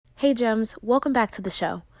Hey Gems, welcome back to the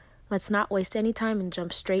show. Let's not waste any time and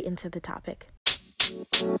jump straight into the topic.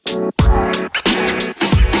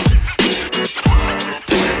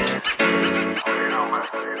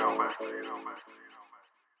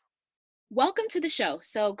 Welcome to the show.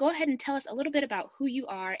 So go ahead and tell us a little bit about who you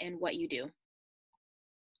are and what you do.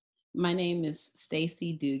 My name is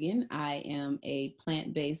Stacy Dugan. I am a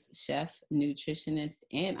plant-based chef, nutritionist,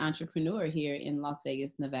 and entrepreneur here in Las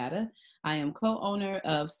Vegas, Nevada. I am co-owner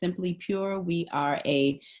of Simply Pure. We are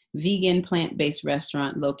a vegan plant-based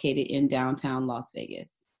restaurant located in downtown Las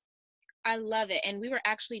Vegas. I love it. And we were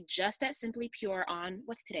actually just at Simply Pure on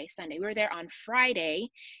what's today, Sunday. We were there on Friday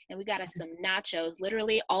and we got us some nachos.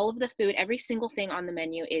 Literally, all of the food, every single thing on the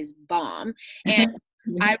menu is bomb. And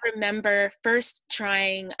I remember first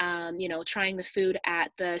trying, trying the food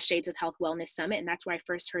at the Shades of Health Wellness Summit, and that's where I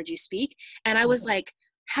first heard you speak. And I was like,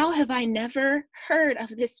 how have I never heard of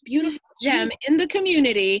this beautiful gem in the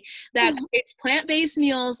community that creates plant-based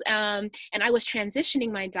meals? And I was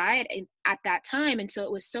transitioning my diet at that time. And so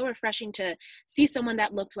it was so refreshing to see someone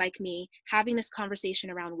that looked like me having this conversation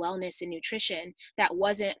around wellness and nutrition that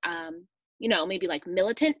wasn't maybe like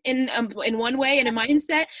militant in one way and a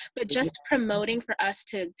mindset, but just promoting for us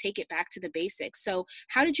to take it back to the basics. So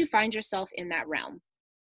how did you find yourself in that realm?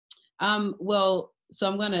 So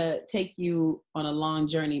I'm going to take you on a long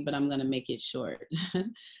journey, but I'm going to make it short.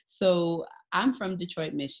 So I'm from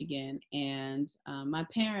Detroit, Michigan, and my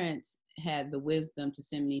parents had the wisdom to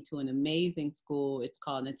send me to an amazing school. It's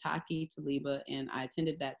called Nataki Taliba, and I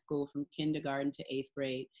attended that school from kindergarten to eighth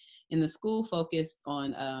grade. And the school focused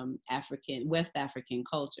on West African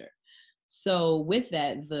culture. So with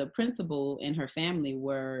that, the principal and her family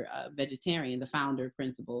were vegetarian, the founder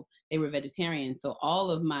principal, they were vegetarian. So all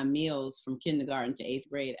of my meals from kindergarten to eighth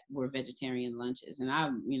grade were vegetarian lunches. And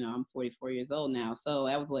I'm 44 years old now. So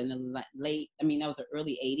that was what in the that was the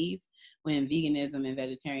early 80s when veganism and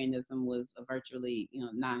vegetarianism was a virtually,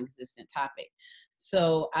 non-existent topic.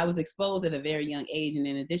 So I was exposed at a very young age. And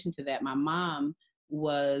in addition to that, my mom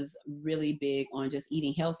was really big on just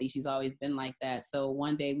eating healthy. She's always been like that. So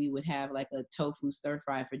one day we would have like a tofu stir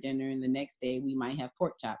fry for dinner, and the next day we might have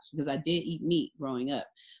pork chops, because I did eat meat growing up.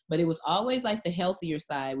 But it was always like the healthier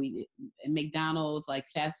side. McDonald's, like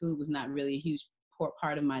fast food, was not really a huge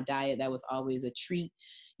part of my diet. That was always a treat.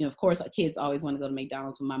 Of course, kids always want to go to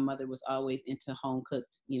McDonald's, but my mother was always into home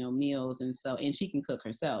cooked, meals, and she can cook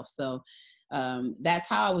herself. So that's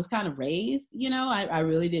how I was kind of raised. I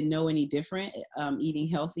really didn't know any different, eating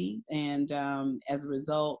healthy. And as a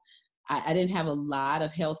result, I didn't have a lot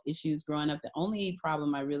of health issues growing up. The only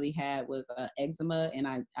problem I really had was eczema. And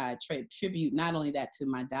I tribute not only that to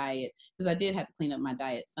my diet, because I did have to clean up my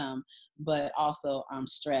diet some, but also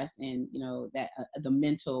stress and, that the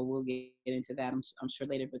mental, we'll get into that, I'm sure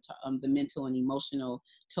later, but the mental and emotional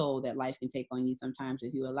toll that life can take on you sometimes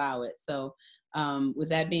if you allow it. So with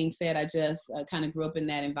that being said, I just kind of grew up in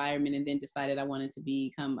that environment, and then decided I wanted to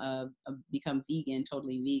become vegan,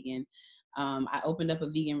 totally vegan. I opened up a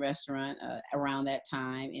vegan restaurant around that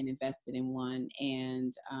time and invested in one.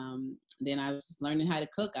 And then I was just learning how to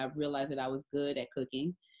cook. I realized that I was good at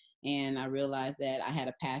cooking. And I realized that I had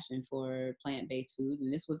a passion for plant-based food.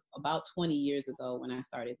 And this was about 20 years ago when I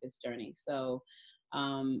started this journey. So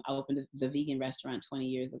I opened the vegan restaurant 20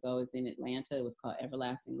 years ago. It's in Atlanta. It was called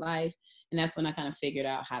Everlasting Life. And that's when I kind of figured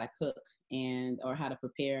out how to cook or how to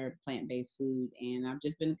prepare plant-based food. And I've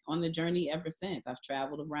just been on the journey ever since. I've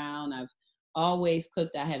traveled around. I've always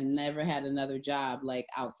cooked. I have never had another job like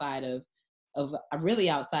really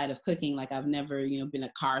outside of cooking. Like I've never, been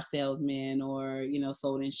a car salesman or,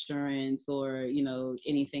 sold insurance or,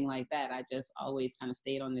 anything like that. I just always kind of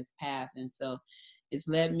stayed on this path. And so it's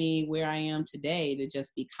led me where I am today to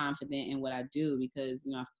just be confident in what I do, because,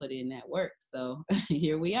 I've put in that work. So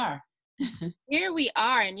here we are. Here we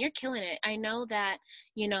are, and you're killing it. I know that,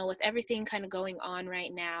 with everything kind of going on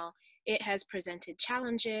right now, it has presented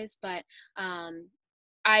challenges, but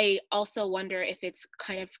I also wonder if it's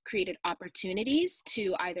kind of created opportunities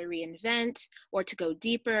to either reinvent or to go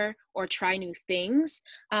deeper or try new things.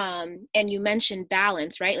 And you mentioned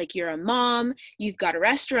balance, right? Like you're a mom, you've got a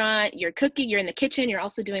restaurant, you're cooking, you're in the kitchen, you're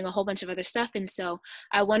also doing a whole bunch of other stuff. And so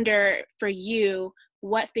I wonder for you,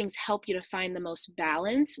 what things help you to find the most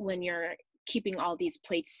balance when you're keeping all these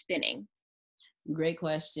plates spinning? Great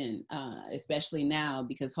question, especially now,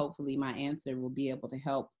 because hopefully my answer will be able to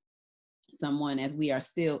help someone as we are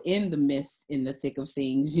still in the midst, in the thick of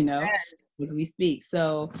things, as we speak.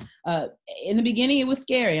 So in the beginning, it was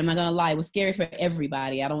scary. I'm not going to lie. It was scary for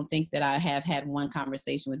everybody. I don't think that I have had one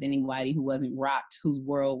conversation with anybody who wasn't rocked, whose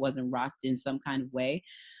world wasn't rocked in some kind of way.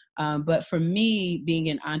 But for me, being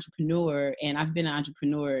an entrepreneur, and I've been an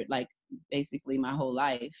entrepreneur like basically my whole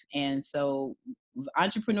life. And so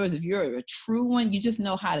entrepreneurs, if you're a true one, you just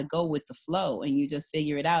know how to go with the flow and you just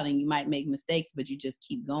figure it out, and you might make mistakes, but you just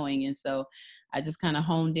keep going. And so I just kind of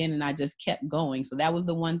honed in and I just kept going. So that was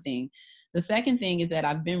the one thing. The second thing is that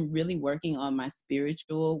I've been really working on my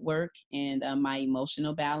spiritual work and my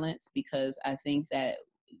emotional balance, because I think that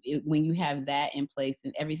when you have that in place,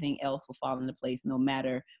 then everything else will fall into place, no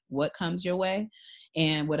matter what comes your way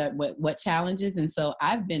and what challenges. And so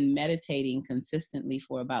I've been meditating consistently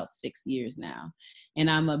for about 6 years now, and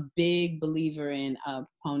I'm a big believer and a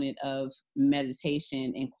proponent of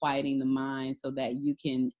meditation and quieting the mind so that you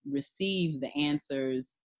can receive the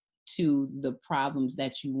answers to the problems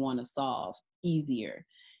that you want to solve easier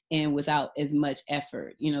and without as much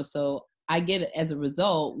effort. So I get it, as a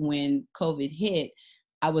result, when COVID hit,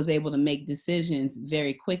 I was able to make decisions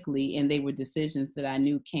very quickly, and they were decisions that I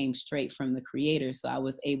knew came straight from the creator. So I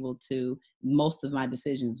was able to, most of my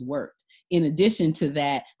decisions worked. In addition to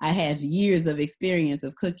that, I have years of experience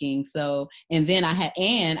of cooking. So, and then I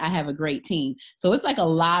have a great team. So it's like a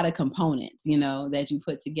lot of components, that you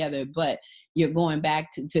put together, but you're going back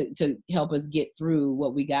to help us get through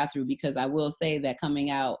what we got through, because I will say that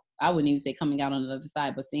I wouldn't even say coming out on the other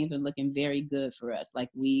side, but things are looking very good for us. Like,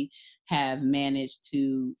 we have managed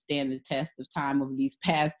to stand the test of time over these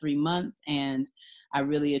past 3 months. And I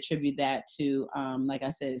really attribute that to, like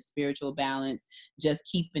I said, spiritual balance, just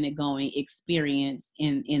keeping it going, experience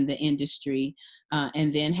in the industry,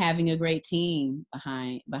 and then having a great team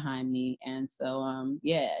behind me. And so,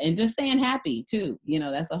 yeah, and just staying happy too.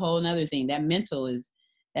 That's a whole nother thing. That mental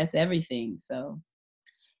that's everything. So.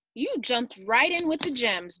 You jumped right in with the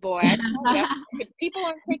gems, boy. I tell you, if people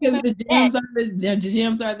aren't picking Because up the yet.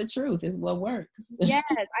 gems are the truth, is what works. Yes,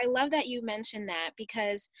 I love that you mentioned that,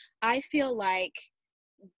 because I feel like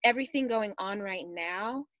everything going on right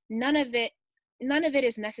now, none of it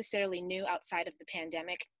is necessarily new outside of the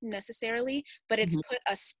pandemic necessarily, but it's Mhm. put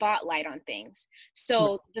a spotlight on things. Right.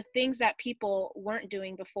 So the things that people weren't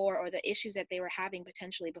doing before, or the issues that they were having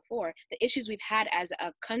potentially before, the issues we've had as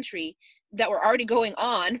a country that were already going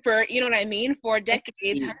on for, you know what I mean, for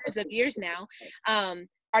decades, hundreds of years now,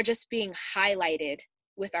 are just being highlighted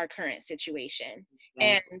with our current situation.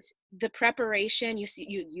 And the preparation, you see,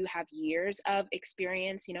 you have years of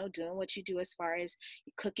experience, doing what you do as far as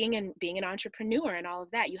cooking and being an entrepreneur and all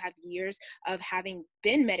of that. You have years of having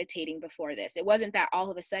been meditating before this. It wasn't that all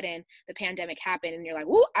of a sudden the pandemic happened and you're like,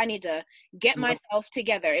 "Whoa, I need to get myself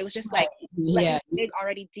together." It was just like, let me Yeah. dig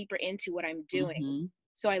already deeper into what I'm doing. Mhm.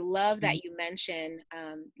 So I love that you mentioned,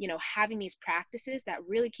 having these practices that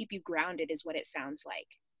really keep you grounded is what it sounds like.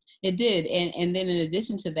 It did, and then in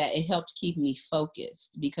addition to that, it helped keep me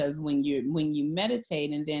focused, because when you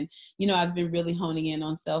meditate, and then I've been really honing in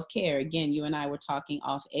on self-care. Again, you and I were talking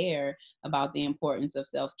off air about the importance of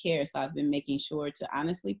self-care, so I've been making sure to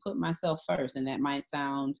honestly put myself first, and that might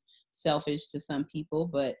sound selfish to some people,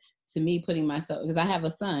 but to me, putting myself, because I have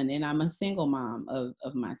a son and I'm a single mom of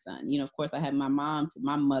my son. Of course, I have my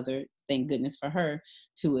my mother, thank goodness for her,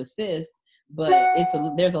 to assist, but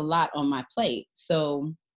there's a lot on my plate.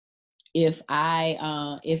 So if I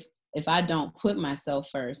don't put myself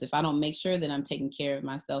first, if I don't make sure that I'm taking care of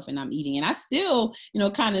myself and I'm eating, and I still,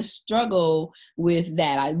 kind of struggle with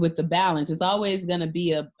that, with the balance. It's always going to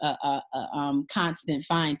be a constant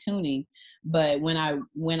fine tuning. But when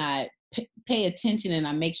I pay attention and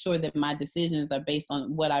I make sure that my decisions are based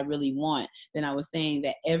on what I really want, then I was saying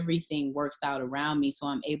that everything works out around me. So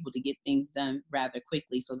I'm able to get things done rather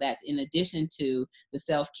quickly. So that's in addition to the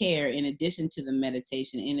self-care, in addition to the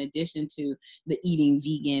meditation, in addition to the eating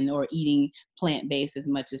vegan or eating plant-based as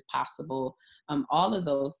much as possible. All of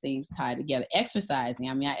those things tie together. Exercising.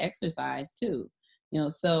 I mean, I exercise too.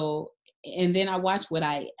 So, and then I watch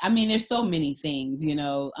there's so many things,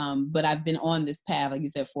 but I've been on this path, like you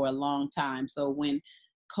said, for a long time. So when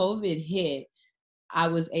COVID hit, I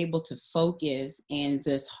was able to focus and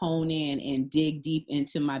just hone in and dig deep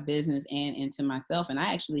into my business and into myself. And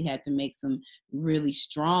I actually had to make some really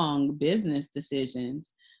strong business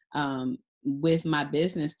decisions, with my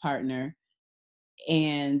business partner.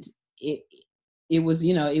 And it it was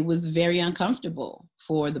it was very uncomfortable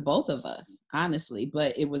for the both of us, honestly,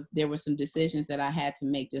 but there were some decisions that I had to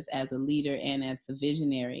make just as a leader and as the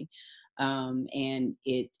visionary. And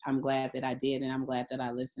I'm glad that I did, and I'm glad that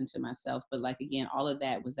I listened to myself. But like, again, all of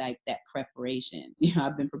that was like that preparation.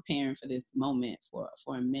 I've been preparing for this moment for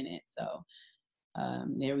a minute. So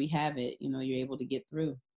there we have it. You're able to get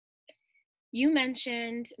through. You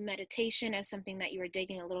mentioned meditation as something that you were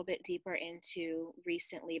digging a little bit deeper into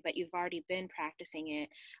recently, but you've already been practicing it.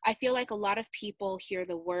 I feel like a lot of people hear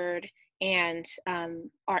the word and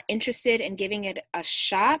are interested in giving it a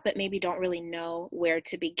shot, but maybe don't really know where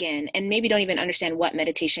to begin and maybe don't even understand what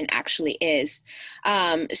meditation actually is.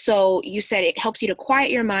 So you said it helps you to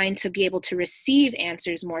quiet your mind to be able to receive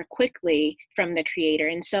answers more quickly from the creator.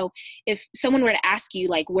 And so if someone were to ask you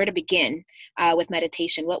like where to begin with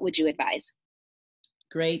meditation, what would you advise?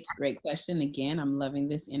 Great question. Again, I'm loving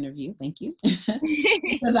this interview. Thank you.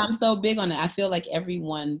 Because I'm so big on it. I feel like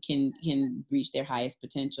everyone can reach their highest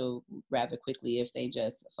potential rather quickly if they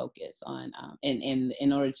just focus on and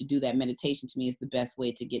in order to do that, meditation to me is the best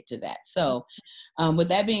way to get to that. So with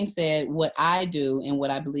that being said, what I do and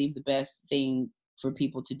what I believe the best thing for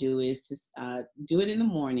people to do is to do it in the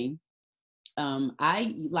morning.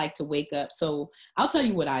 I like to wake up. So I'll tell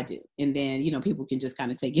you what I do, and then people can just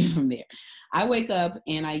kind of take it from there. I wake up,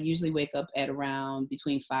 and I usually wake up at around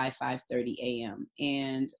between 5:30 a.m.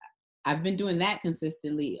 And I've been doing that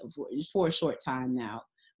consistently for a short time now.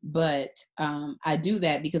 But I do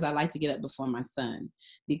that because I like to get up before my son,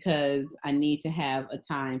 because I need to have a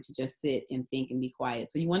time to just sit and think and be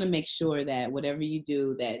quiet. So you want to make sure that whatever you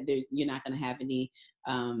do, that you're not going to have any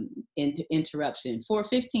interruption for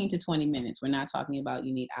 15 to 20 minutes. We're not talking about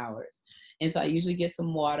you need hours. And so I usually get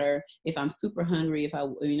some water. If I'm super hungry, if I,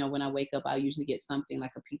 when I wake up, I usually get something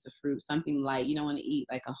like a piece of fruit, something light. You don't want to eat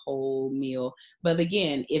like a whole meal. But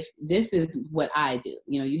again, if this is what I do,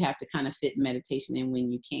 you have to kind of fit meditation in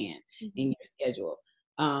when you can in your schedule.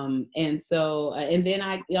 And so, and then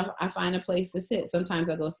I find a place to sit. Sometimes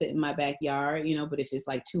I go sit in my backyard, but if it's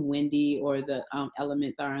like too windy or the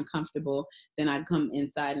elements are uncomfortable, then I come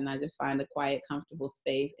inside and I just find a quiet, comfortable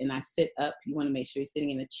space and I sit up. You want to make sure you're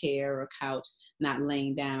sitting in a chair or a couch, not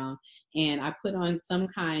laying down. And I put on some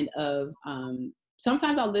kind of,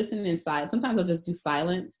 sometimes I'll listen inside. Sometimes I'll just do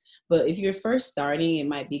silence. But if you're first starting, it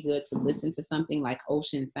might be good to listen to something like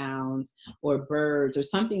ocean sounds or birds or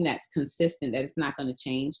something that's consistent, that it's not going to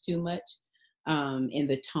change too much in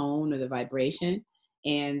the tone or the vibration.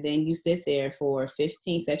 And then you sit there for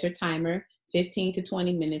 15, set your timer, 15 to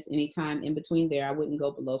 20 minutes, anytime in between there. I wouldn't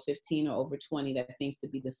go below 15 or over 20. That seems to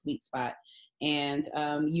be the sweet spot. And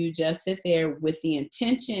you just sit there with the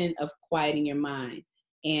intention of quieting your mind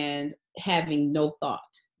and having no thought,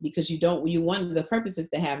 because the purpose is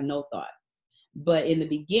to have no thought. But in the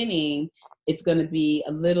beginning, it's going to be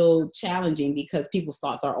a little challenging because people's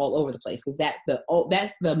thoughts are all over the place. Because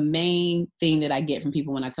that's the main thing that I get from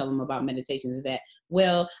people when I tell them about meditation, is that,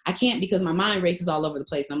 well, I can't because my mind races all over the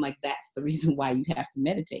place. And I'm like, that's the reason why you have to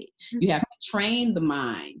meditate. You have to train the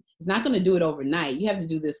mind. It's not going to do it overnight. You have to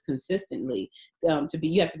do this consistently. You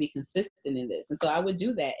have to be consistent in this. And so I would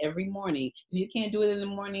do that every morning. If you can't do it in the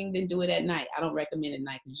morning, then do it at night. I don't recommend at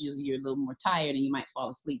night because usually you're a little more tired and you might fall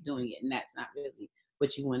asleep doing it. And that's not really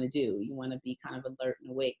what you want to do. You want to be kind of alert and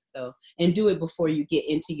awake. So, and do it before you get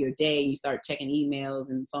into your day and you start checking emails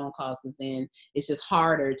and phone calls, because then it's just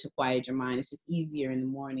harder to quiet your mind. It's just easier in the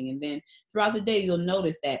morning. And then throughout the day, you'll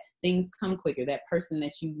notice that things come quicker. That person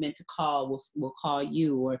that you meant to call will call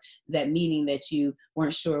you, or that meeting that you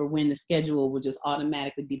weren't sure when the schedule will just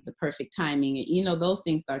automatically be the perfect timing. And, those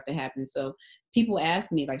things start to happen. So people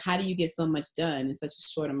ask me, like, how do you get so much done in such a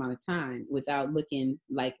short amount of time without looking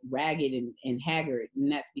like ragged and haggard?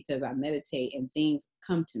 And that's because I meditate and things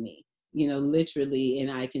come to me, literally,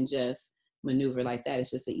 and I can just maneuver like that.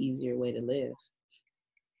 It's just an easier way to live.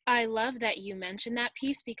 I love that you mentioned that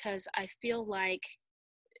piece, because I feel like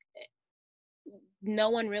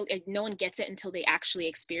no one gets it until they actually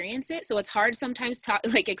experience it. So it's hard sometimes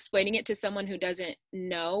explaining it to someone who doesn't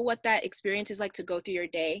know what that experience is like, to go through your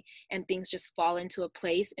day and things just fall into a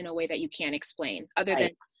place in a way that you can't explain, other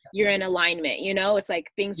than you're in alignment. It's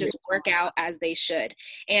like things just work out as they should.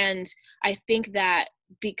 And I think that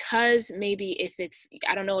because maybe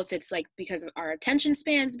I don't know if it's like because of our attention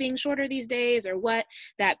spans being shorter these days or what,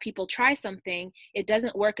 that people try something, it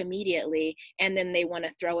doesn't work immediately, and then they want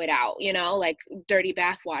to throw it out, like dirty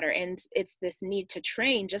bathwater. And it's this need to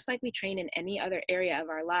train, just like we train in any other area of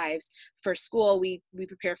our lives. For school, we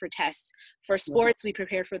prepare for tests. For sports, we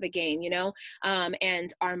prepare for the game,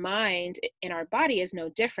 and our mind and our body is no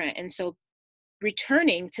different. And so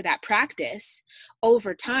returning to that practice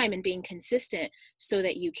over time and being consistent so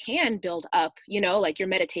that you can build up, like your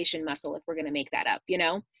meditation muscle, if we're going to make that up.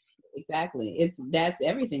 Exactly. That's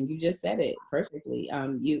everything. You just said it perfectly.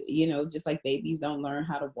 Just like babies don't learn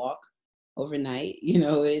how to walk overnight,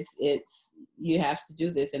 it's you have to do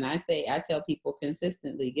this. And I tell people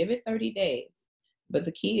consistently, give it 30 days. But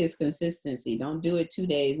the key is consistency. Don't do it 2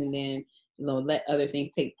 days and then let other things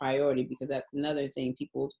take priority, because that's another thing.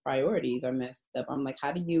 People's priorities are messed up. I'm like,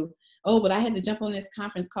 how do you, oh, but I had to jump on this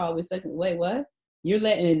conference call with such, wait, what? You're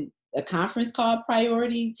letting a conference call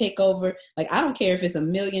priority take over? Like, I don't care if it's $1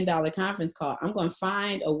 million conference call. I'm going to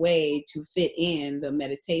find a way to fit in the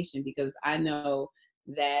meditation, because I know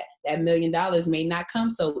that that $1 million may not come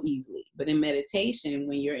so easily. But in meditation,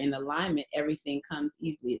 when you're in alignment, everything comes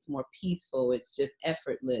easily. It's more peaceful. It's just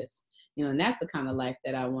effortless. And that's the kind of life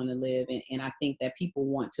that I want to live. And I think that people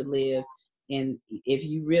want to live. And if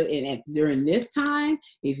you really, and during this time,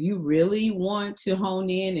 if you really want to hone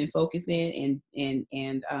in and focus in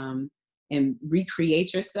and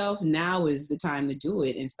recreate yourself, now is the time to do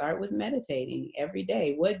it, and start with meditating every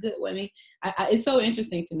day. What good? I mean, it's so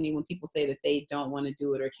interesting to me when people say that they don't want to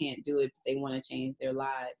do it or can't do it, but they want to change their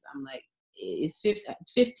lives. I'm like, it's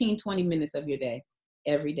 15, 20 minutes of your day,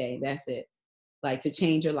 every day. That's it. Like, to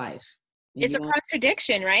change your life. It's a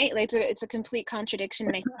contradiction, right? Like, it's a complete contradiction.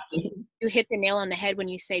 And I think you hit the nail on the head when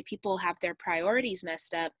you say people have their priorities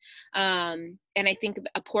messed up. And I think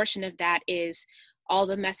a portion of that is all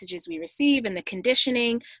the messages we receive and the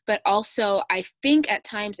conditioning, but also I think at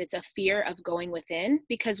times it's a fear of going within,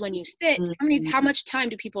 because when you sit, how much time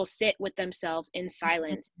do people sit with themselves in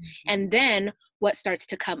silence? And then what starts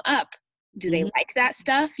to come up? Do they like that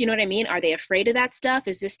stuff? You know what I mean? Are they afraid of that stuff?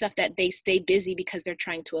 Is this stuff that they stay busy because they're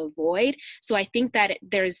trying to avoid? So I think that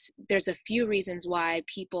there's a few reasons why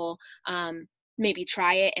people maybe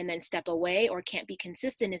try it and then step away or can't be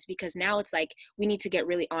consistent, is because now it's like we need to get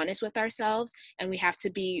really honest with ourselves, and we have to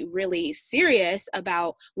be really serious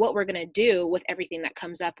about what we're going to do with everything that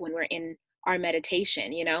comes up when we're in our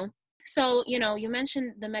meditation, So, you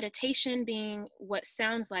mentioned the meditation being what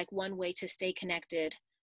sounds like one way to stay connected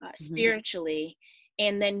spiritually.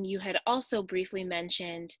 And then you had also briefly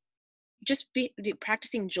mentioned just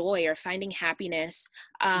practicing joy or finding happiness.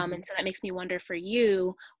 And so that makes me wonder, for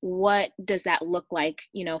you, what does that look like,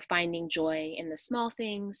 finding joy in the small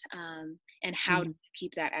things, and how do you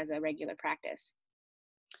keep that as a regular practice?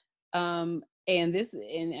 And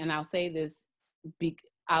I'll say this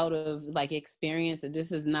out of like experience, that this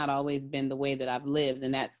has not always been the way that I've lived,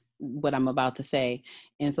 and that's what I'm about to say.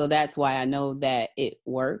 And so that's why I know that it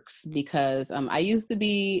works, because I used to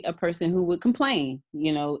be a person who would complain,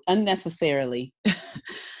 unnecessarily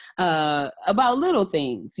about little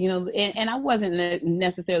things, and I wasn't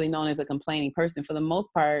necessarily known as a complaining person. For the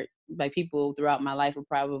most part, like, people throughout my life would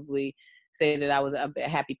probably say that I was a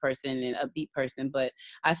happy person and upbeat person, but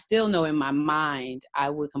I still know in my mind I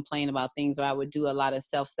would complain about things, or I would do a lot of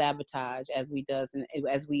self-sabotage, as we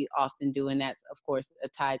often do, and that's of course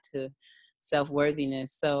tied to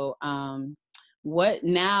self-worthiness. So what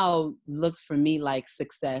now looks for me like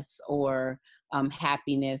success or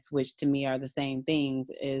happiness, which to me are the same things,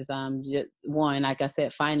 is just one, like I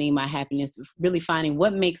said, finding my happiness, really finding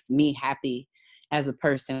what makes me happy as a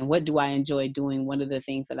person. What do I enjoy doing? What are the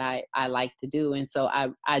things that I like to do? And so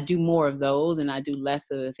I do more of those, and I do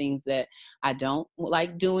less of the things that I don't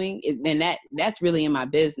like doing. And that's really in my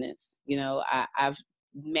business. I've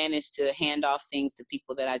managed to hand off things to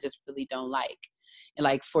people that I just really don't like. And,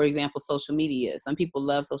 like, for example, social media. Some people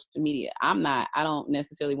love social media. I don't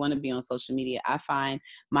necessarily want to be on social media. I find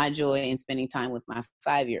my joy in spending time with my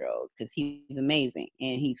 5-year-old, because he's amazing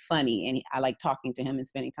and he's funny, and I like talking to him and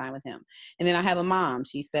spending time with him. And then I have a mom.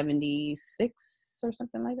 She's 76 or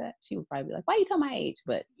something like that. She would probably be like, why you tell my age?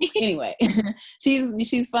 But anyway,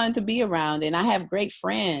 she's fun to be around. And I have great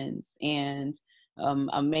friends and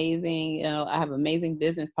amazing, I have amazing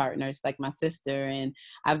business partners like my sister, and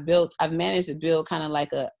I've managed to build kind of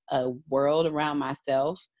like a world around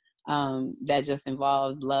myself that just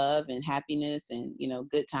involves love and happiness and,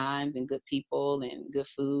 good times and good people and good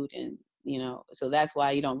food. And, so that's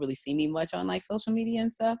why you don't really see me much on like social media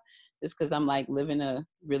and stuff, just because I'm like living a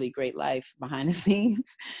really great life behind the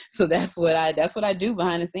scenes. So that's what I do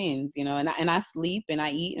behind the scenes, and I sleep and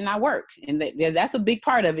I eat and I work. And that's a big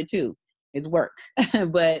part of it too. It's work,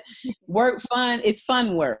 but it's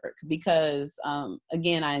fun work, because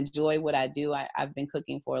again, I enjoy what I do. I've been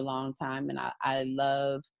cooking for a long time, and I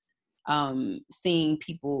love seeing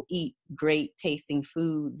people eat great tasting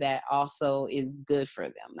food that also is good for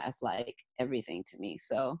them. That's like everything to me.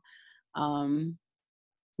 So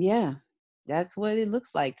yeah, that's what it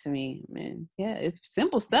looks like to me, man. Yeah, it's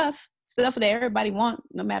simple stuff that everybody want,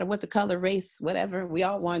 no matter what the color, race, whatever. We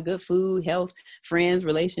all want good food, health, friends,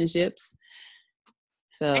 relationships.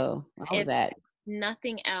 So all of that.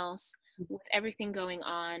 Nothing else, with everything going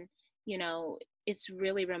on, it's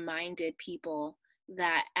really reminded people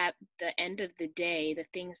that at the end of the day, the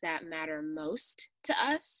things that matter most to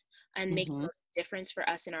us and make the most difference for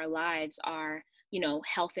us in our lives are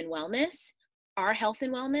health and wellness, our health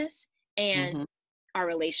and wellness, and Hmm. our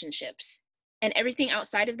relationships. And everything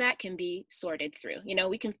outside of that can be sorted through.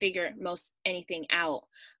 We can figure most anything out,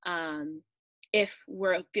 um, if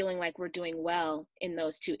we're feeling like we're doing well in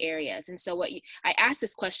those two areas. And so I asked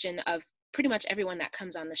this question of pretty much everyone that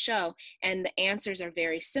comes on the show, and the answers are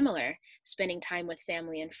very similar: spending time with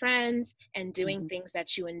family and friends, and doing Hmm. things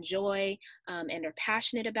that you enjoy, and are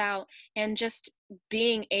passionate about, and just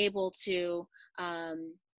being able to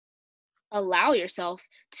um, allow yourself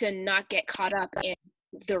to not get caught up in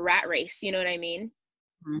the rat race. You know what I mean?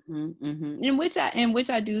 Hmm. Hmm. In which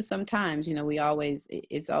I do sometimes. We always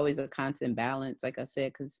it's always a constant balance, like I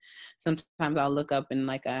said, because sometimes I'll look up and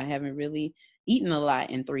like I haven't really eaten a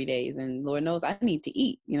lot in 3 days, and Lord knows I need to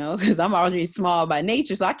eat. Because I'm already small by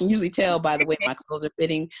nature, so I can usually tell by the way my clothes are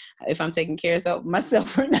fitting if I'm taking care of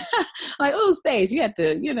myself or not. Like, oh, Stace, you have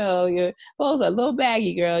to, your clothes are a little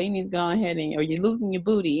baggy, girl. You need to go ahead or you're losing your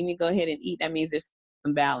booty. You need to go ahead and eat. That means there's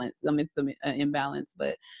some balance. I mean, some imbalance,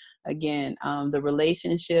 but again, the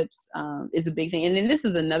relationships is a big thing. And then this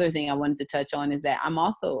is another thing I wanted to touch on is that I'm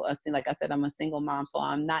also like I said, I'm a single mom, so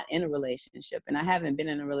I'm not in a relationship, and I haven't been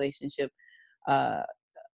in a relationship uh,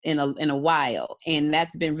 in a while, and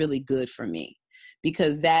that's been really good for me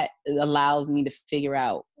because that allows me to figure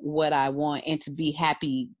out what I want and to be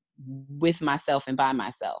happy with myself and by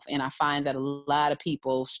myself. And I find that a lot of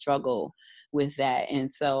people struggle with that.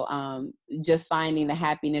 And so just finding the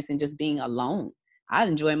happiness and just being alone. I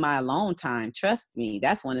enjoy my alone time. Trust me,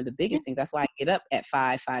 that's one of the biggest things. That's why I get up at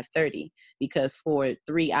 5:30, because for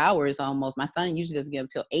 3 hours almost, my son usually doesn't get up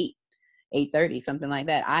till 8:30, something like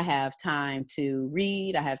that. I have time to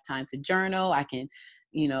read. I have time to journal. I can,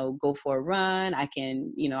 go for a run. I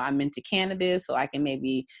can, I'm into cannabis, so I can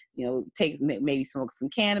maybe, maybe smoke some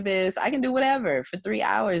cannabis. I can do whatever for 3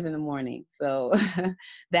 hours in the morning. So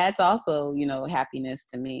that's also, happiness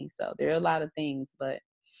to me. So there are a lot of things, but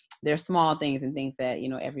they're small things and things that,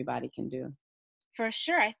 everybody can do. For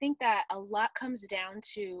sure. I think that a lot comes down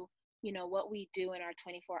to, what we do in our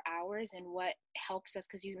 24 hours and what helps us,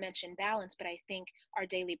 because you mentioned balance, but I think our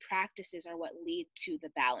daily practices are what lead to the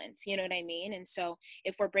balance. You know what I mean? And so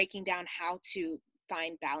if we're breaking down how to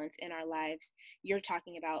find balance in our lives, you're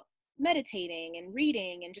talking about meditating and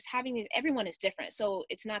reading and just having these. Everyone is different, so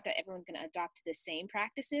it's not that everyone's going to adopt the same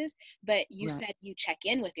practices, but you Right. said you check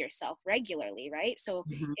in with yourself regularly, right? So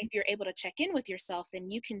Hmm. if you're able to check in with yourself, then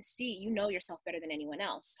you can see, yourself better than anyone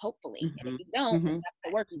else, hopefully. And if Hmm. you don't, then Hmm. that's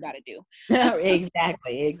the work you got to do.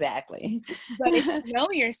 Exactly. Exactly. But if you know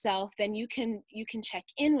yourself, then you can check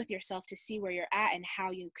in with yourself to see where you're at and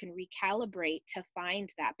how you can recalibrate to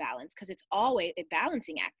find that balance, because it's always a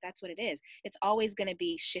balancing act. That's what it is. It's always going to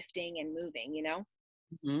be shifting and moving.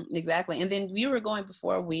 Exactly. And then you were going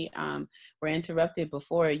before we were interrupted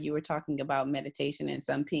before you were talking about meditation and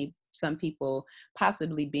some people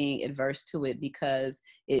possibly being adverse to it because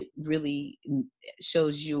it really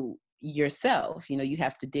shows you yourself. You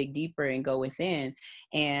have to dig deeper and go within.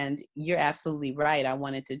 And you're absolutely right. I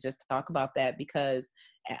wanted to just talk about that because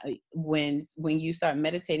when you start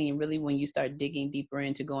meditating and really when you start digging deeper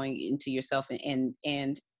into going into yourself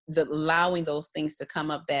and allowing those things to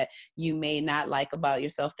come up that you may not like about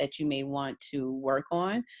yourself that you may want to work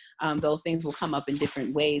on. Those things will come up in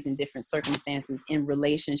different ways, in different circumstances, in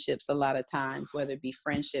relationships, a lot of times, whether it be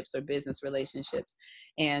friendships or business relationships.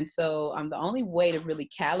 And so the only way to really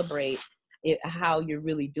calibrate how you're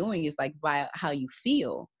really doing is like by how you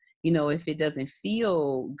feel. If it doesn't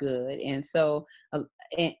feel good. And so,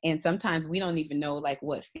 and sometimes we don't even know like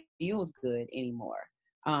what feels good anymore.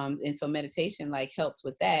 And so meditation like helps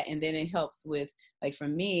with that. And then it helps with, like, for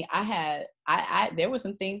me, there were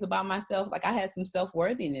some things about myself, like I had some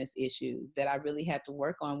self-worthiness issues that I really had to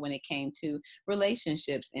work on when it came to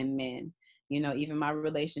relationships and men. Even my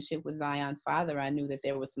relationship with Zion's father, I knew that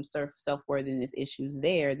there was some self-worthiness issues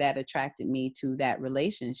there that attracted me to that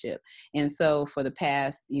relationship. And so for the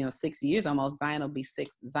past 6 years almost, Zion will be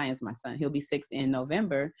six. Zion's my son, he'll be 6 in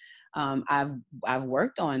November. I've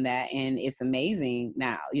worked on that, and it's amazing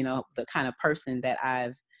now, the kind of person that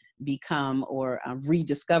I've become, or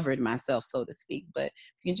rediscovered myself, so to speak. But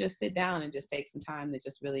you can just sit down and just take some time to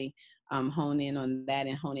just really hone in on that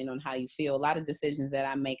and hone in on how you feel. A lot of decisions that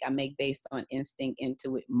I make based on instinct,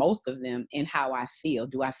 into it, most of them, in how I feel.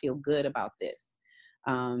 Do I feel good about this?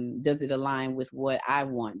 Does it align with what I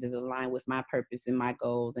want? Does it align with my purpose and my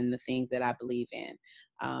goals and the things that I believe in?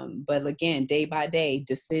 But again, day by day,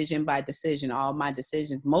 decision by decision, all my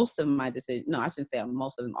decisions, most of my decisions, no, I shouldn't say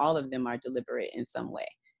most of them, all of them are deliberate in some way.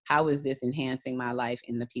 How is this enhancing my life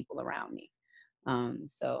and the people around me?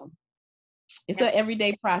 So It's an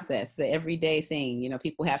everyday process, the everyday thing. You know,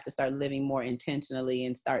 people have to start living more intentionally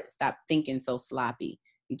and stop thinking so sloppy.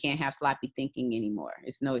 You can't have sloppy thinking anymore.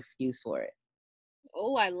 It's no excuse for it.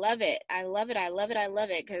 Oh, I love it. I love it. I love it. I love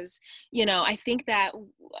it. Because, I think that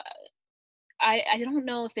I don't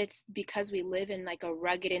know if it's because we live in like a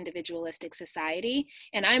rugged individualistic society.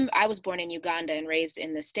 And I was born in Uganda and raised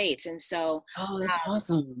in the States. And so, Oh, that's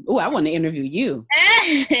awesome. Oh, I want to interview you.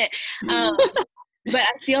 um, but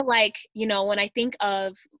I feel like, when I think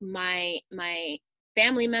of my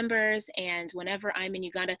family members and whenever I'm in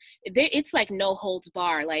Uganda, it's like no holds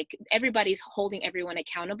bar. Like everybody's holding everyone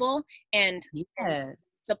accountable and Yes.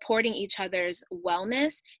 supporting each other's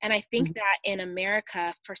wellness. And I think Mhm. that in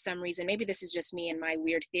America, for some reason, maybe this is just me and my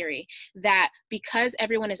weird theory, that because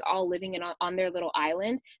everyone is all living on their little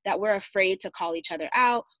island, that we're afraid to call each other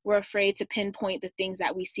out. We're afraid to pinpoint the things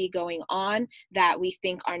that we see going on that we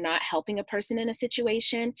think are not helping a person in a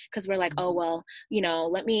situation, because we're like, oh, well,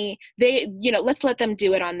 let's let them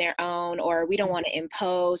do it on their own, or we don't want to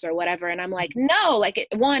impose or whatever. And I'm like, no, like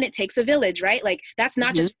it takes a village, right? Like that's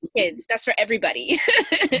not just for kids, that's for everybody.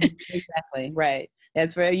 Exactly. Right.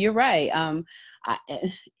 You're right. I,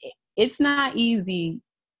 it's not easy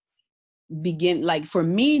like for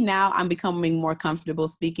me now, I'm becoming more comfortable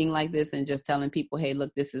speaking like this and just telling people, hey,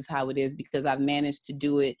 look, this is how it is, because I've managed to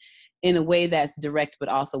do it in a way that's direct, but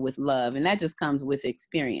also with love. And that just comes with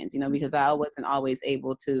experience, because I wasn't always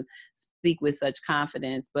able to speak with such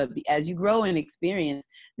confidence. But as you grow in experience,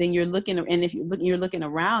 then you're looking, and if you're looking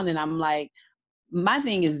around, and I'm like, my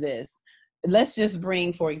thing is this. Let's just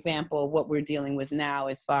bring, for example, what we're dealing with now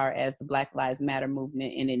as far as the Black Lives Matter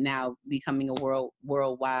movement and it now becoming a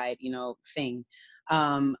worldwide, thing,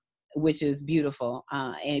 which is beautiful,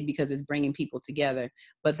 and because it's bringing people together.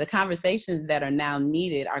 But the conversations that are now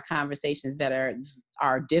needed are conversations that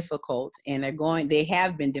are difficult, and they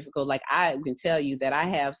have been difficult. Like I can tell you that I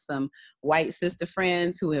have some white sister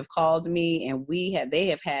friends who have called me, and they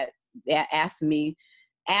have had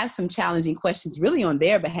ask some challenging questions really on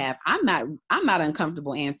their behalf. I'm not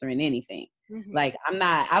uncomfortable answering anything. Mm-hmm. Like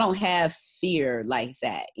I don't have fear like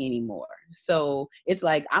that anymore. So it's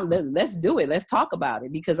like, let's do it. Let's talk about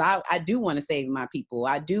it, because I do want to save my people.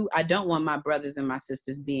 I don't want my brothers and my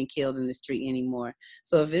sisters being killed in the street anymore.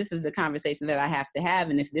 So if this is the conversation that I have to have,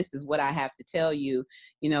 and if this is what I have to tell you,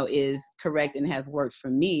 is correct and has worked for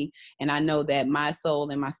me, and I know that my soul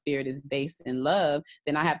and my spirit is based in love,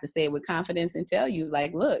 then I have to say it with confidence and tell you,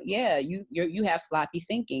 like, look, yeah, you have sloppy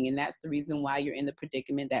thinking, and that's the reason why you're in the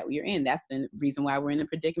predicament that we're in. That's the reason why we're in the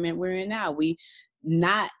predicament we're in now.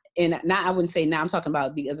 I wouldn't say now, I'm talking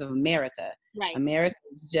about because of America. Right. America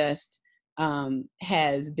is just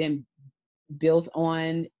has been built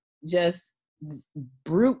on just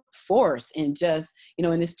brute force, and just,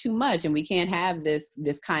 and it's too much, and we can't have this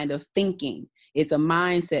kind of thinking. It's a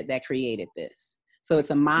mindset that created this. So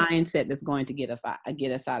it's a mindset that's going to get us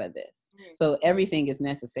out of this. So everything is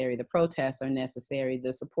necessary. The protests are necessary.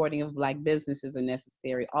 The supporting of Black businesses are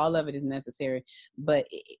necessary. All of it is necessary. But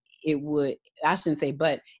I shouldn't say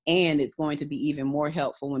but, and it's going to be even more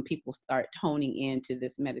helpful when people start honing into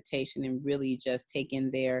this meditation and really just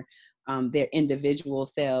taking their individual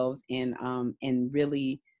selves, and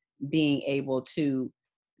really being able to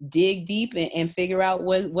dig deep and figure out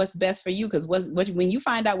what's best for you. Because when you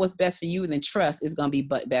find out what's best for you, then trust is going to be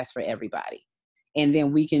best for everybody. And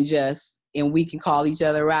then we can call each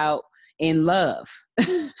other out in love.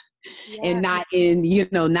 Yeah. And not in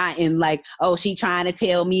like, oh, she trying to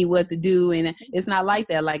tell me what to do. And it's not like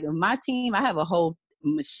that. Like my team, I have a whole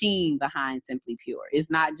machine behind Simply Pure. It's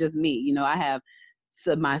not just me. I have,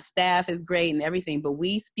 so my staff is great and everything, but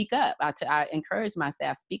we speak up. I encourage my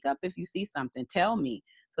staff, speak up if you see something, tell me,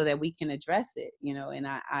 so that we can address it, and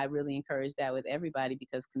I really encourage that with everybody,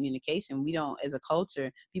 because communication, we don't, as a culture,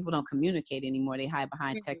 people don't communicate anymore. They hide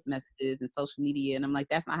behind text messages and social media. And I'm like,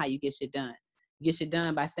 that's not how you get shit done. You get shit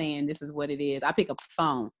done by saying, this is what it is. I pick up the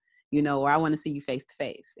phone, or I want to see you face to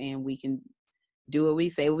face, and we can do what we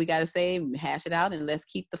say, what we got to say, hash it out, and let's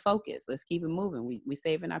keep the focus. Let's keep it moving. We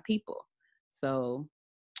saving our people. So,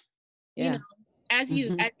 yeah. As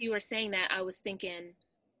you were saying that, I was thinking,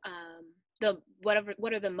 what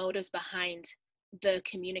are the motives behind the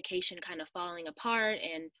communication kind of falling apart,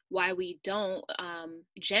 and why we don't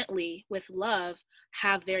gently, with love,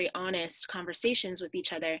 have very honest conversations with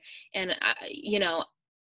each other. And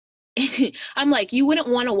I'm like, you wouldn't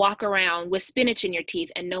want to walk around with spinach in your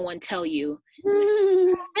teeth and no one tell you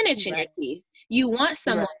spinach in your Right. teeth. You want Right.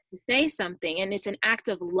 someone to say something, and it's an act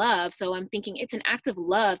of love. So I'm thinking it's an act of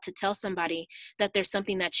love to tell somebody that there's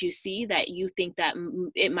something that you see that you think that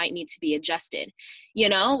it might need to be adjusted,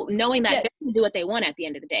 knowing that Yeah. they can do what they want at the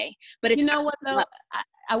end of the day. But it's You know what love. though?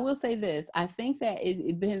 I will say this. I think that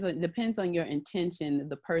it depends on your intention,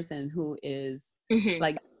 the person who is Hmm.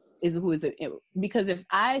 like because if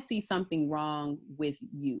I see something wrong with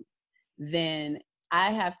you, then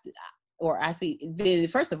I have to, or I see, then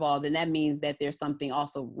first of all, then that means that there's something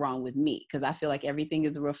also wrong with me, because I feel like everything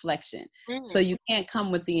is a reflection. So Hmm. you can't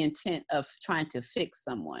come with the intent of trying to fix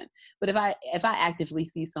someone. But if I actively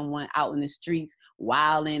see someone out in the streets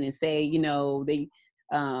wilding and say, they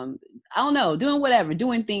I don't know, doing whatever,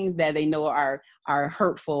 doing things that they know are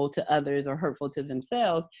hurtful to others or hurtful to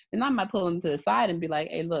themselves, then I might pull them to the side and be like,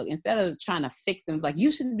 hey, look, instead of trying to fix them, like,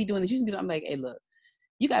 you shouldn't be doing this, you shouldn't be, I'm like, hey, look,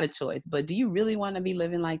 you got a choice, but do you really want to be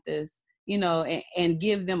living like this? And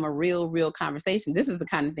give them a real conversation. This is the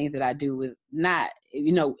kind of things that I do with not,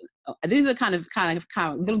 these are kind of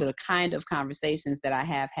conversations that I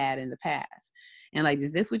have had in the past. And like,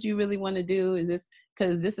 is this what you really want to do? Is this,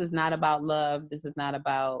 because this is not about love. This is not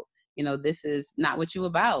about, this is not what you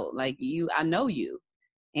about. Like, I know you.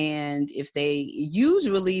 And if they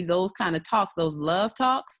usually those kind of talks, those love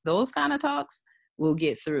talks, those kind of talks will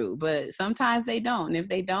get through. But sometimes they don't. And if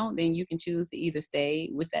they don't, then you can choose to either stay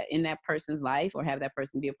with that in that person's life or have that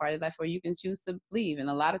person be a part of life, or you can choose to leave. And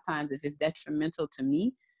a lot of times if it's detrimental to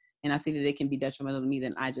me and I see that it can be detrimental to me,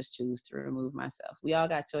 then I just choose to remove myself. We all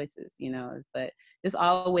got choices, but it's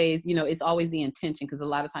always, it's always the intention. Because a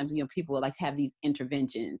lot of times, people like to have these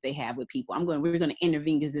interventions they have with people. We're going to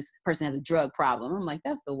intervene because this person has a drug problem. I'm like,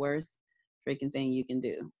 that's the worst freaking thing you can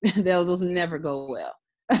do. Those never go well.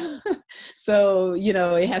 So,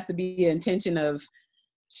 it has to be the intention of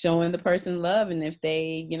showing the person love. And if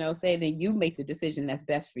they, say, then you make the decision that's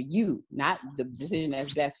best for you, not the decision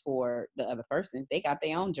that's best for the other person. They got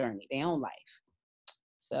their own journey, their own life.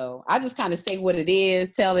 So I just kind of say what it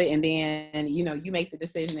is, tell it, and then, you make the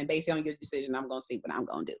decision, and based on your decision, I'm going to see what I'm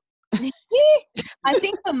going to do. I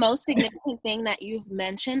think the most significant thing that you've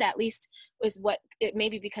mentioned, at least, is what it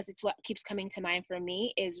maybe because it's what keeps coming to mind for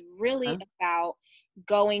me, is really about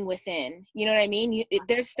going within. You know what I mean?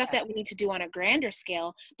 There's stuff that we need to do on a grander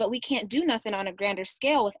scale, but we can't do nothing on a grander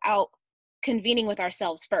scale without convening with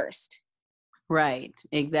ourselves first. Right.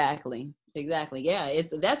 Exactly. Yeah.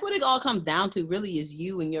 That's what it all comes down to, really, is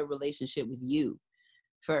you and your relationship with you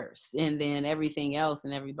first, and then everything else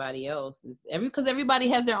and everybody else is because everybody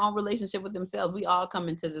has their own relationship with themselves. We all come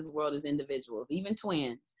into this world as individuals. Even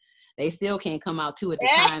twins, they still can't come out two at a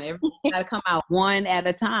time. Everybody got to come out one at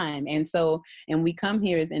a time. And we come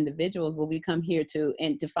here as individuals, but we come here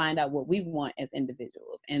to find out what we want as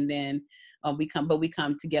individuals. And then we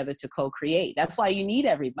come together to co-create. That's why you need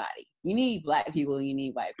everybody. You need Black people, you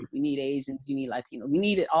need white people, you need Asians, you need Latinos, we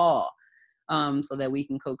need it all, so that we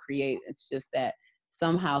can co-create. It's just that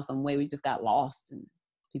somehow, some way, we just got lost and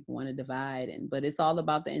people want to divide. But it's all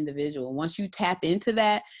about the individual. Once you tap into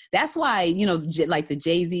that, that's why, like the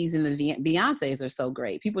Jay-Z's and the Beyonce's are so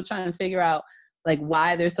great. People trying to figure out like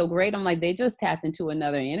why they're so great. I'm like, they just tapped into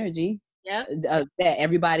another energy. Yep. That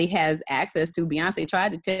everybody has access to. Beyonce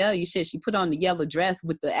tried to tell you shit. She put on the yellow dress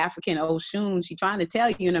with the African Oshun. She trying to tell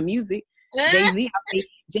you in her music.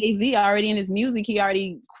 Jay-Z already in his music, he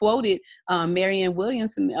already quoted Marianne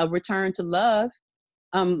Williamson, Return to Love.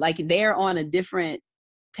 Like, they're on a different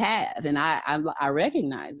path, and I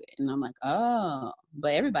recognize it, and I'm like, oh,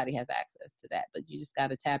 but everybody has access to that. But you just got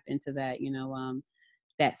to tap into that,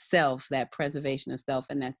 that self, that preservation of self,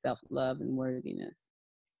 and that self-love and worthiness.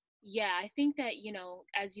 Yeah, I think that,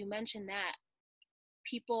 as you mentioned that,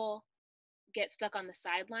 people get stuck on the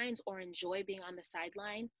sidelines or enjoy being on the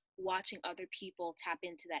sideline watching other people tap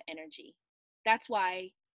into that energy. That's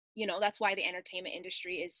why, that's why the entertainment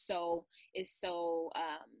industry is so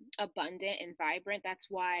abundant and vibrant. That's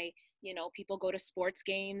why, people go to sports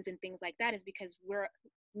games and things like that, is because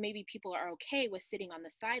maybe people are okay with sitting on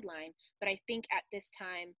the sideline. But I think at this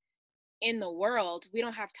time in the world, we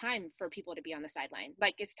don't have time for people to be on the sideline.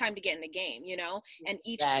 Like, it's time to get in the game, and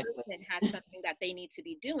each Exactly. person has something that they need to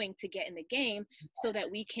be doing to get in the game so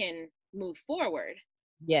that we can move forward.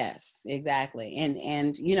 Yes, exactly. And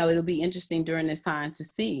it'll be interesting during this time to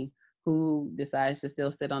see who decides to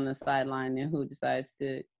still sit on the sideline and who decides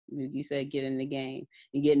to, you said, get in the game,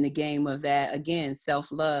 and get in the game of that, again,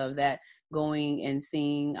 self-love, that going and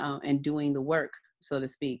seeing and doing the work, so to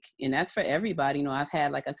speak. And that's for everybody. I've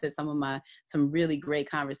had, like I said, some really great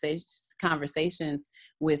conversations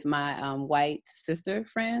with my white sister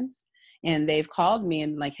friends. And they've called me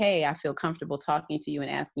and like, hey, I feel comfortable talking to you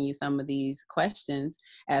and asking you some of these questions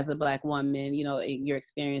as a Black woman, you know, your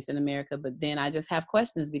experience in America. But then I just have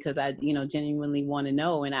questions because I, you know, genuinely want to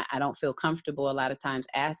know, and I don't feel comfortable a lot of times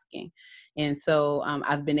asking. And so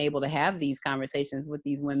I've been able to have these conversations with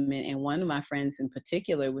these women. And one of my friends in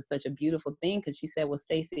particular was such a beautiful thing because she said, well,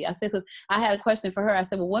 Stacey, I said, because I had a question for her. I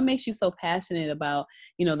said, well, what makes you so passionate about,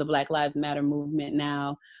 you know, the Black Lives Matter movement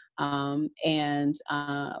now? And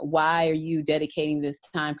why are you dedicating this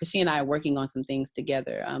time? Because she and I are working on some things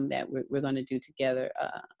together that we're going to do together.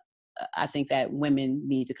 I think that women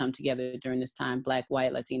need to come together during this time, Black,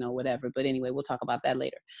 white, Latino, whatever. But anyway, we'll talk about that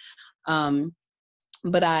later.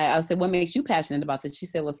 But I said, what makes you passionate about this? She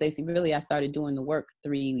said, well, Stacey, really, I started doing the work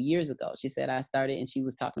 3 years ago. She said, I started, and she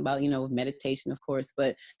was talking about, you know, meditation, of course,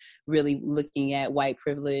 but really looking at white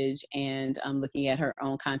privilege and looking at her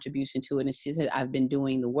own contribution to it. And she said, I've been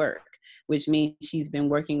doing the work, which means she's been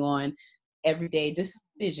working on everyday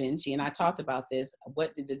decisions. She and I talked about this.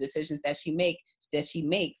 What did the decisions that she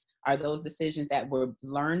makes are those decisions that were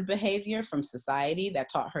learned behavior from society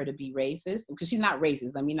that taught her to be racist? Because she's not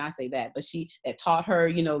racist, let me not say that, but that taught her,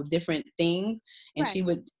 you know, different things. And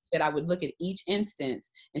Right. I would look at each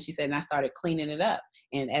instance, and she said, and I started cleaning it up.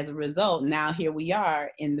 And as a result, now here we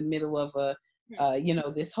are in the middle of you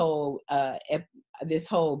know, this whole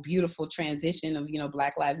beautiful transition of, you know,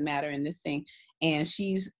 Black Lives Matter and this thing. And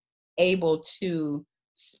she's able to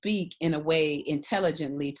speak in a way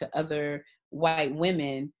intelligently to other white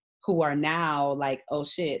women who are now like, oh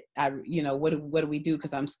shit, you know, what do we do?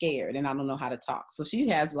 Because I'm scared and I don't know how to talk. So she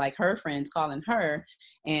has like her friends calling her,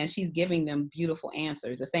 and she's giving them beautiful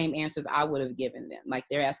answers, the same answers I would have given them. Like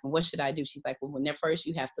they're asking, what should I do? She's like, well, when they're first,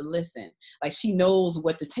 you have to listen. Like she knows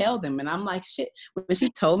what to tell them. And I'm like, shit. When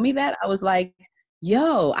she told me that, I was like,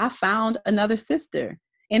 yo, I found another sister.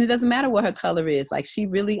 And it doesn't matter what her color is. Like she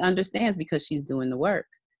really understands because she's doing the work.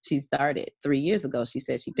 She started 3 years ago. She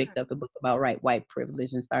said she picked up the book about white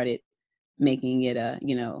privilege and started making it a,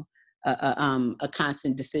 you know, a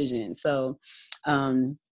constant decision. So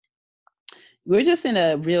we're just in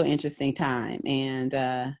a real interesting time. And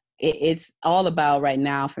it's all about right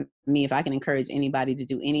now for me, if I can encourage anybody to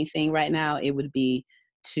do anything right now, it would be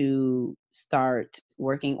to start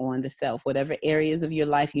working on the self, whatever areas of your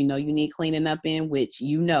life you know you need cleaning up in, which,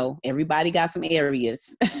 you know, everybody got some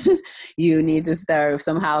areas you need to start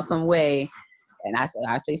somehow, some way. And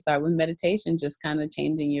I say start with meditation, just kind of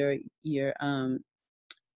changing your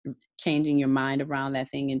changing your mind around that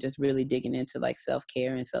thing and just really digging into like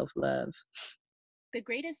self-care and self-love. The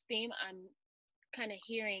greatest theme I'm kind of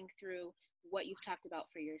hearing through what you've talked about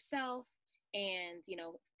for yourself and, you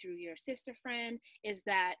know, through your sister friend is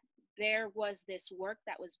that there was this work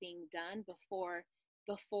that was being done before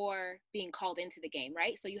being called into the game,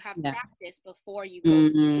 right? So you have Yeah. practice before you go.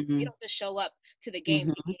 Mm-hmm. You don't just show up to the game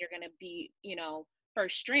Mm-hmm. thinking you're going to be, you know,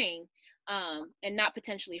 first string, and not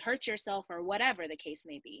potentially hurt yourself or whatever the case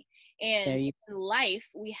may be. And in life,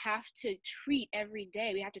 we have to treat every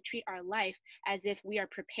day, we have to treat our life as if we are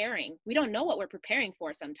preparing. We don't know what we're preparing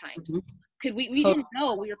for sometimes. Mm-hmm. We didn't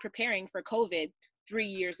know we were preparing for COVID 3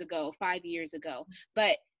 years ago, 5 years ago,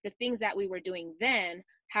 but the things that we were doing then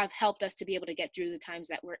have helped us to be able to get through the times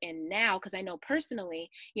that we're in now. Because I know personally,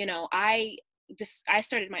 you know, I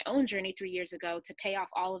started my own journey 3 years ago to pay off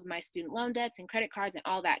all of my student loan debts and credit cards and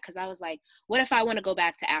all that, because I was like, what if I want to go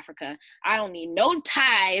back to Africa? I don't need no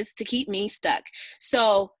ties to keep me stuck.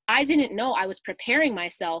 So I didn't know I was preparing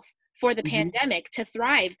myself for the pandemic to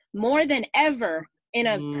thrive more than ever in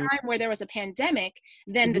a time where there was a pandemic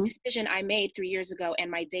than the decision I made 3 years ago and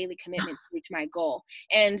my daily commitment to reach my goal.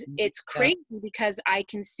 And it's crazy because I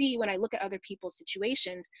can see when I look at other people's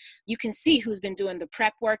situations, you can see who's been doing the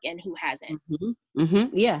prep work and who hasn't.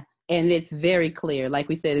 Yeah. And it's very clear. Like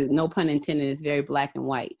we said, no pun intended, it's very black and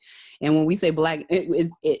white. And when we say black,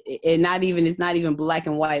 it's not even black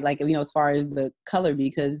and white, like, you know, as far as the color,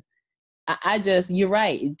 because you're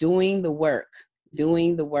right. Doing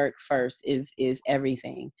the work first is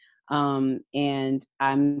everything. And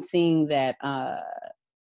I'm seeing that, I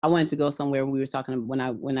wanted to go somewhere when we were talking, when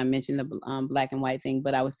I mentioned the black and white thing,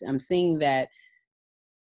 but I'm seeing that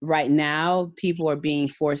right now people are being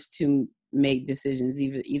forced to make decisions.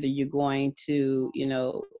 Either you're going to, you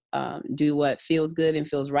know, do what feels good and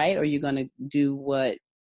feels right, or you're going to do what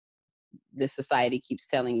the society keeps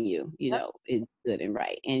telling you, you know, is good and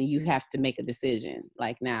right. And you have to make a decision.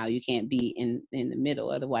 Like now, you can't be in the middle.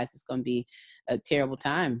 Otherwise, it's going to be a terrible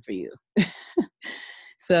time for you.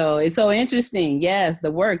 So it's so interesting. Yes,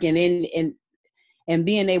 the work and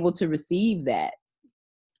being able to receive that.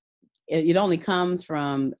 It only comes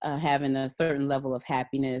from having a certain level of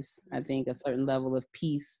happiness. I think a certain level of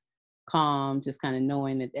peace, calm, just kind of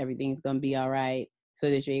knowing that everything's going to be all right, so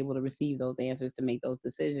that you're able to receive those answers to make those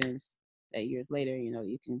decisions that years later,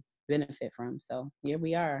 you can benefit from. So here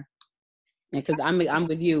we are. And because I'm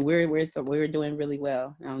with you, we're doing really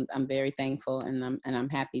well. I'm very thankful, and I'm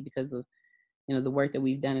happy because of the work that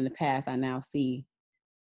we've done in the past. I now see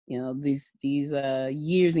these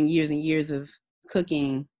years and years and years of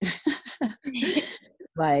cooking.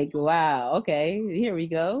 Like, wow, okay, here we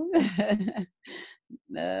go.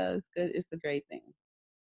 No, it's good. It's a great thing.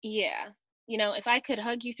 Yeah. If I could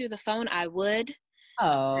hug you through the phone, I would.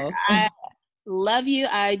 Oh, I love you.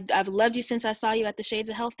 I've loved you since I saw you at the Shades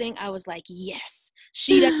of Health thing. I was like, yes.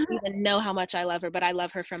 She doesn't even know how much I love her, but I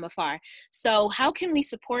love her from afar. So how can we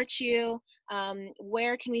support you?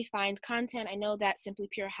 Where can we find content? I know that Simply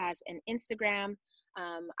Pure has an Instagram.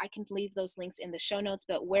 I can leave those links in the show notes,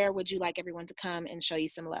 but where would you like everyone to come and show you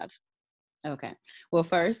some love? okay. Well,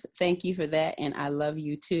 first, thank you for that. And I love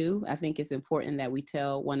you too. I think it's important that we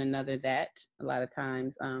tell one another that. A lot of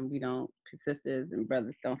times we don't, sisters and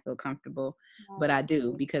brothers don't feel comfortable, but I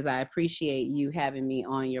do, because I appreciate you having me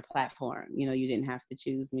on your platform. You didn't have to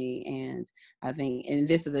choose me. And I think, and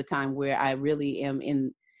this is a time where I really am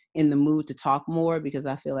in the mood to talk more, because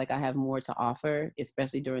I feel like I have more to offer,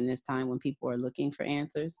 especially during this time when people are looking for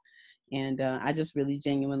answers. And I just really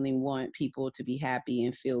genuinely want people to be happy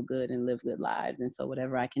and feel good and live good lives. And so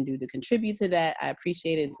whatever I can do to contribute to that, I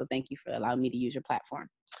appreciate it. And so thank you for allowing me to use your platform.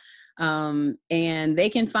 And they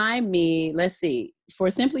can find me, let's see,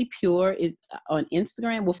 for Simply Pure is on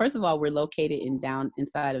Instagram. Well, first of all, we're located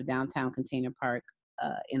inside of downtown Container Park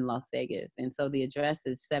in Las Vegas. And so the address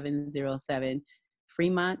is 707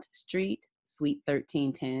 Fremont Street, Suite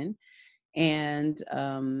 1310.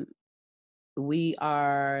 And we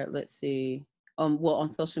are, let's see,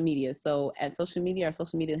 on social media. So at social media, our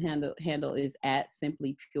social media handle is at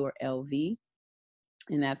Simply Pure LV,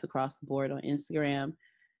 and that's across the board on Instagram,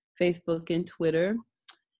 Facebook, and Twitter.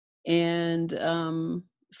 And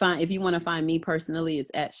if you want to find me personally,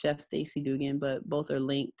 it's at Chef Stacey Dugan, but both are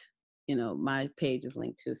linked. My page is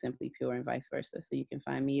linked to Simply Pure and vice versa, so you can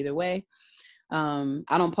find me either way. I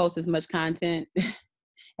don't post as much content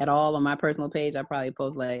at all on my personal page. I probably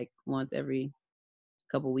post like once every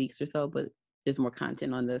couple weeks or so, but there's more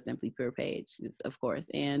content on the Simply Pure page, of course.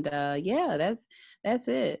 And yeah, that's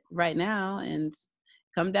it right now. And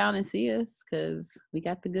come down and see us, because we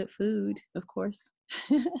got the good food, of course.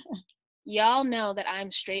 Y'all know that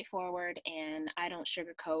I'm straightforward and I don't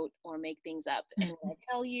sugarcoat or make things up. And when I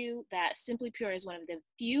tell you that Simply Pure is one of the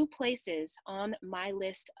few places on my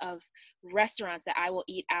list of restaurants that I will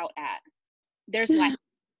eat out at, there's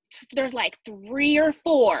like 3 or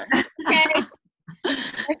 4. Okay.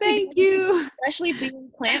 Thank you. Especially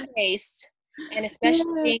being plant-based, and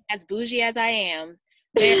especially being as bougie as I am,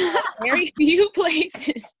 there are very few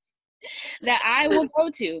places that I will go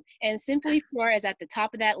to, and Simply Pure is at the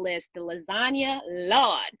top of that list. The lasagna,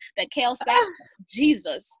 Lord, the kale salad,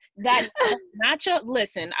 Jesus, that nacho.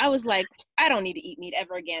 Listen, I was like, I don't need to eat meat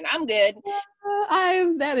ever again. I'm good.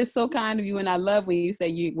 That is so kind of you, and I love when you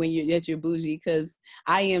say that you're bougie, because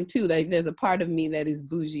I am too. Like, there's a part of me that is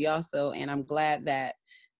bougie also, and I'm glad that.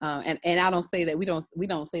 And I don't say that, we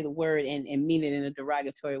don't say the word and mean it in a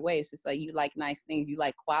derogatory way. It's just like, you like nice things, you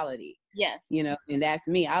like quality. Yes. And that's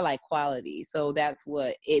me. I like quality. So that's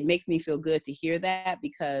what it makes me feel good to hear that,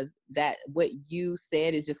 because that what you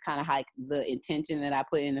said is just kind of like the intention that I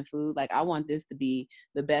put in the food. Like, I want this to be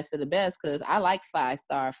the best of the best, because I like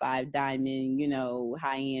 5-star, 5-diamond,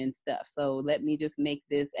 high-end stuff. So let me just make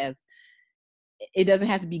this as, it doesn't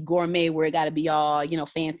have to be gourmet where it got to be all,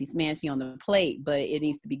 fancy smancy on the plate, but it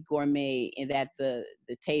needs to be gourmet, and that the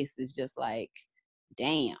taste is just like,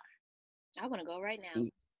 damn. I want to go right now.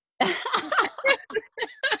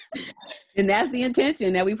 And that's the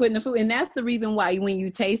intention that we put in the food. And that's the reason why when you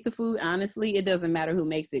taste the food, honestly, it doesn't matter who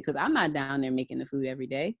makes it, because I'm not down there making the food every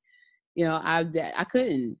day. I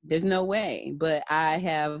couldn't. There's no way. But I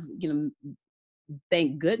have,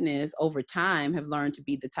 thank goodness, over time have learned to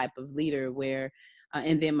be the type of leader where,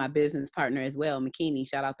 and then my business partner as well, McKinney,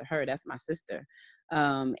 shout out to her, that's my sister.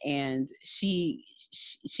 And she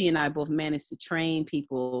and I both managed to train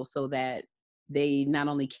people so that they not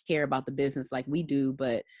only care about the business like we do,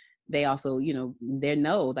 but they also, they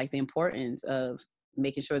know like the importance of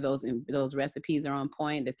making sure those recipes are on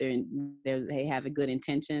point, that they have a good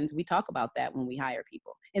intentions. We talk about that when we hire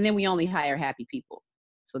people, and then we only hire happy people.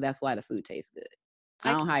 So that's why the food tastes good.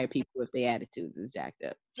 I don't hire people if their attitude is jacked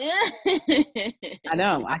up. I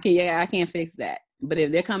don't. I can't fix that. But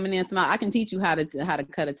if they're coming in smile, I can teach you how to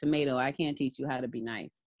cut a tomato. I can't teach you how to be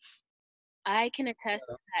nice. I can So, attest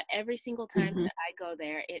to that every single time mhm. that I go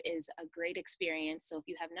there. It is a great experience. So if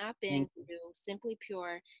you have not been Thank to Simply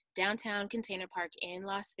Pure downtown Container Park in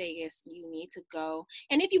Las Vegas, you need to go.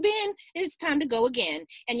 And if you've been, it's time to go again.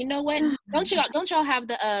 And you know what? you. Don't y'all have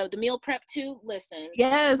the meal prep too? Listen.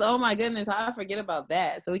 Yes. Oh my goodness. How I forget about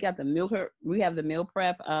that. So we got the we have the meal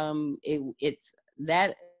prep. It's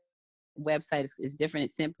that website is different.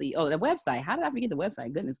 It's simply, the website. How did I forget the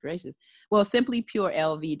website? Goodness gracious. Well,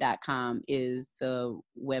 simplypurelv.com is the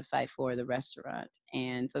website for the restaurant.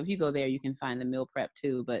 And so if you go there, you can find the meal prep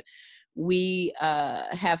too. But we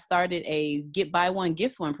have started a buy one,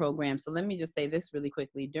 gift one program. So let me just say this really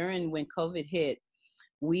quickly. When COVID hit,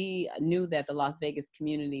 we knew that the Las Vegas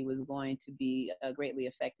community was going to be greatly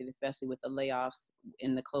affected, especially with the layoffs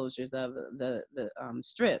and the closures of the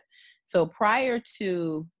strip. So prior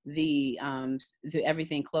to to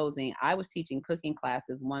everything closing, I was teaching cooking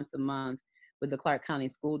classes once a month with the Clark County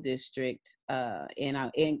School District,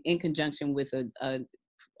 in conjunction with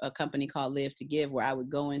a company called Live to Give, where I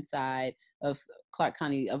would go inside of Clark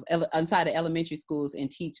County, inside of elementary schools,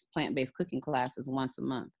 and teach plant-based cooking classes once a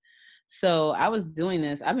month. So I've been doing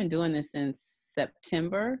this since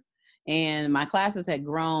September, and my classes had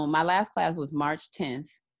grown. My last class was March 10th,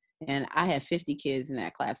 and I had 50 kids in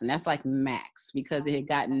that class, and that's like max because it had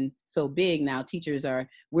gotten so big. Now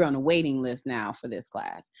we're on a waiting list now for this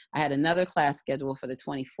class. I had another class scheduled for the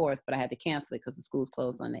 24th, but I had to cancel it because the schools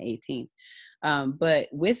closed on the 18th. But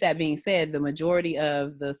with that being said, the majority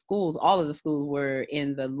of the schools, all of the schools, were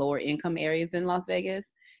in the lower income areas in Las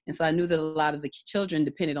Vegas. And so I knew that a lot of the children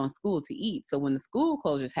depended on school to eat. So when the school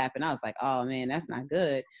closures happened, I was like, oh man, that's not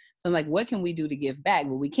good. So I'm like, what can we do to give back?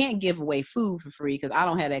 Well, we can't give away food for free because I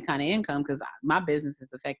don't have that kind of income because my business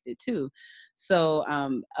is affected too. So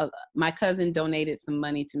my cousin donated some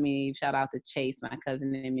money to me. Shout out to Chase, my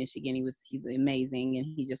cousin in Michigan. He's amazing. And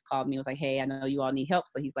he just called me. Was like, hey, I know you all need help.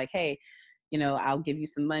 So he's like, hey, I'll give you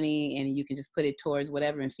some money and you can just put it towards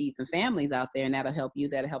whatever and feed some families out there, and that'll help you,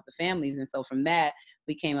 that'll help the families. And so from that,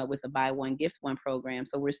 we came up with a buy one, gift one program.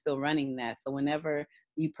 So we're still running that. So whenever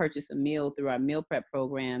you purchase a meal through our meal prep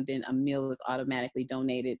program, then a meal is automatically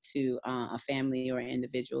donated to a family or an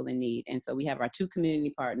individual in need. And so we have our two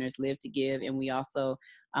community partners, Live to Give, and we also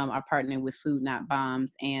are partnering with Food Not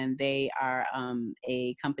Bombs, and they are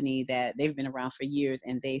a company that they've been around for years,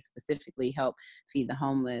 and they specifically help feed the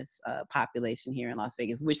homeless population here in Las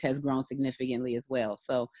Vegas, which has grown significantly as well.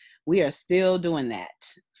 So we are still doing that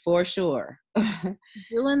for sure.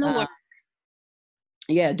 Doing the work.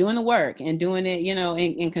 Yeah, doing the work and doing it,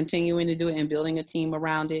 and continuing to do it and building a team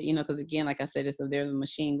around it, because again, like I said, there's a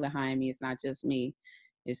machine behind me. It's not just me,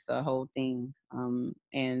 it's the whole thing.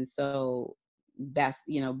 And so that's,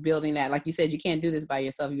 building that. Like you said, you can't do this by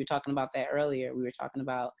yourself. You were talking about that earlier. We were talking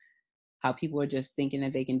about how people are just thinking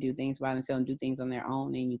that they can do things by themselves and do things on their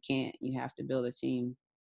own, and you can't. You have to build a team.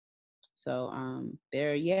 So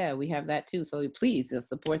we have that too. So please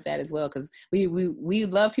support that as well, because we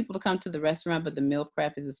love people to come to the restaurant, but the meal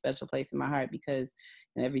prep is a special place in my heart because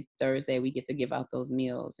every Thursday we get to give out those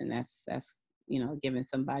meals, and that's giving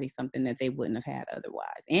somebody something that they wouldn't have had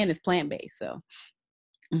otherwise, and it's plant-based. So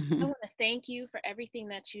I want to thank you for everything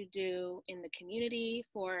that you do in the community,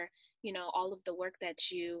 for all of the work that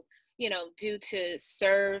you do to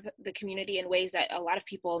serve the community in ways that a lot of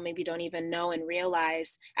people maybe don't even know and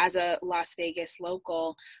realize. As a Las Vegas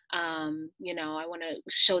local, I want to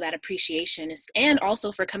show that appreciation, and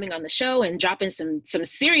also for coming on the show and dropping some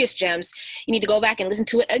serious gems. You need to go back and listen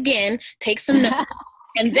to it again, take some notes,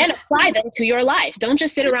 and then apply them to your life. Don't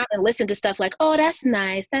just sit around and listen to stuff like, oh, that's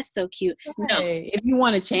nice, that's so cute. No. If you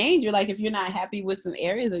want to change, if you're not happy with some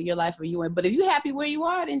areas of your life where you want, but if you're happy where you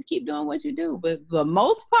are, then keep doing what you do. But for the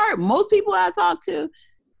most part, most people I talk to,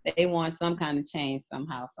 they want some kind of change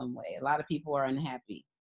somehow, some way. A lot of people are unhappy.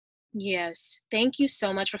 Yes. Thank you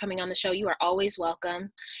so much for coming on the show. You are always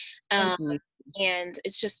welcome. And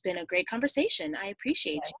it's just been a great conversation. I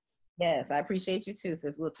appreciate you. Yes, I appreciate you too,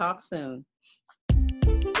 sis. We'll talk soon.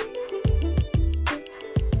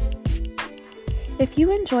 If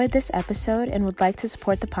you enjoyed this episode and would like to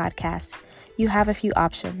support the podcast, you have a few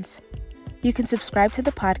options. You can subscribe to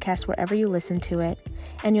the podcast wherever you listen to it,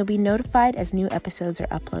 and you'll be notified as new episodes are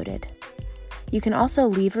uploaded. You can also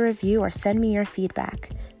leave a review or send me your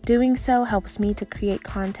feedback. Doing so helps me to create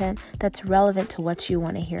content that's relevant to what you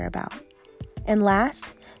want to hear about. And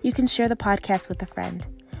last, you can share the podcast with a friend.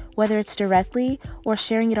 Whether it's directly or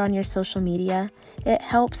sharing it on your social media, it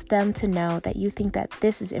helps them to know that you think that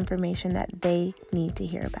this is information that they need to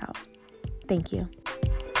hear about. Thank you.